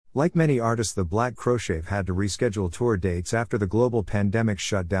Like many artists, the Black Crowes had to reschedule tour dates after the global pandemic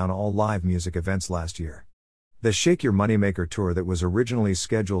shut down all live music events last year. The Shake Your Moneymaker tour that was originally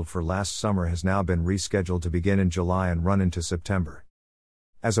scheduled for last summer has now been rescheduled to begin in July and run into September.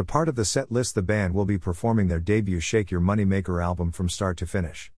 As a part of the set list, the band will be performing their debut Shake Your Moneymaker album from start to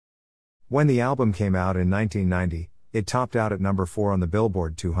finish. When the album came out in 1990, it topped out at number 4 on the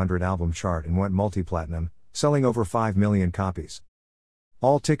Billboard 200 album chart and went multi-platinum, selling over 5 million copies.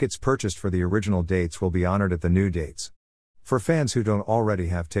 All tickets purchased for the original dates will be honored at the new dates. For fans who don't already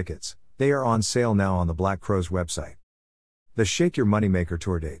have tickets, they are on sale now on the Black Crowes website. The Shake Your Moneymaker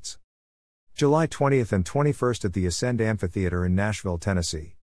tour dates: July 20th and 21st at the Ascend Amphitheater in Nashville,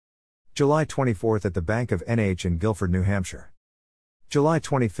 Tennessee. July 24th at the Bank of NH in Guilford, New Hampshire. July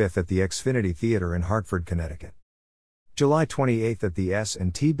 25th at the Xfinity Theater in Hartford, Connecticut. July 28th at the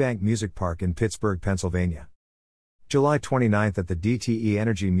S&T Bank Music Park in Pittsburgh, Pennsylvania. July 29th at the DTE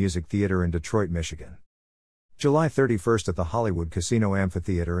Energy Music Theater in Detroit, Michigan. July 31st at the Hollywood Casino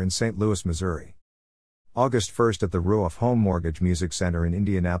Amphitheater in St. Louis, Missouri. August 1st at the Ruoff Home Mortgage Music Center in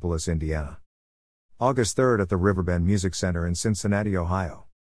Indianapolis, Indiana. August 3rd at the Riverbend Music Center in Cincinnati, Ohio.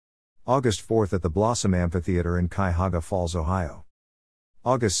 August 4th at the Blossom Amphitheater in Cuyahoga Falls, Ohio.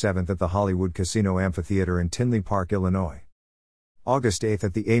 August 7th at the Hollywood Casino Amphitheater in Tinley Park, Illinois. August 8th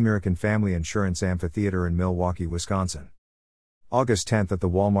at the American Family Insurance Amphitheater in Milwaukee, Wisconsin. August 10th at the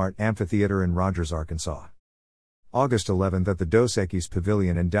Walmart Amphitheater in Rogers, Arkansas. August 11th at the Dos Equis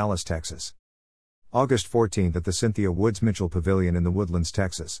Pavilion in Dallas, Texas. August 14th at the Cynthia Woods Mitchell Pavilion in The Woodlands,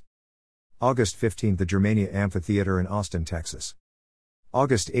 Texas. August 15th at the Germania Amphitheater in Austin, Texas.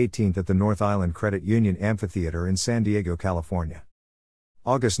 August 18th at the North Island Credit Union Amphitheater in San Diego, California.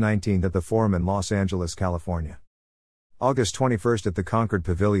 August 19th at the Forum in Los Angeles, California. August 21st at the Concord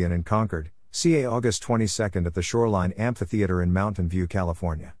Pavilion in Concord, CA. August 22nd at the Shoreline Amphitheater in Mountain View,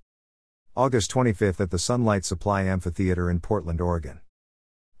 California. August 25th at the Sunlight Supply Amphitheater in Portland, Oregon.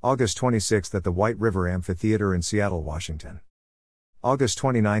 August 26th at the White River Amphitheater in Seattle, Washington. August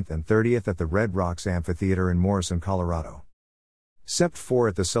 29th and 30th at the Red Rocks Amphitheater in Morrison, Colorado. Sept 4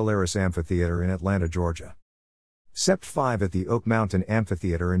 at the Solaris Amphitheater in Atlanta, Georgia. Sept 5 at the Oak Mountain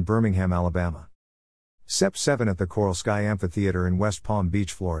Amphitheater in Birmingham, Alabama. Sept 7 at the Coral Sky Amphitheater in West Palm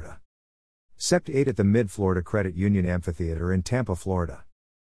Beach, Florida. Sept 8 at the Mid-Florida Credit Union Amphitheater in Tampa, Florida.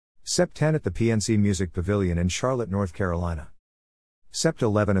 Sept 10 at the PNC Music Pavilion in Charlotte, North Carolina. Sept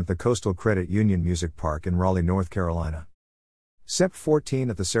 11 at the Coastal Credit Union Music Park in Raleigh, North Carolina. Sept 14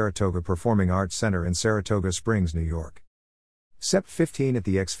 at the Saratoga Performing Arts Center in Saratoga Springs, New York. Sept 15 at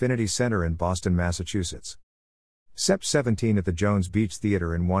the Xfinity Center in Boston, Massachusetts. Sept 17 at the Jones Beach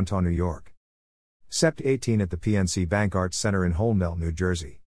Theater in Wantagh, New York. Sept 18 at the PNC Bank Arts Center in Holmdel, New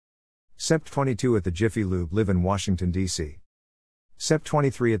Jersey. Sept 22 at the Jiffy Lube Live in Washington, D.C. Sept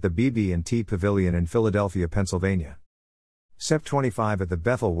 23 at the BB&T Pavilion in Philadelphia, Pennsylvania. Sept 25 at the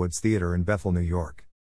Bethel Woods Theater in Bethel, New York.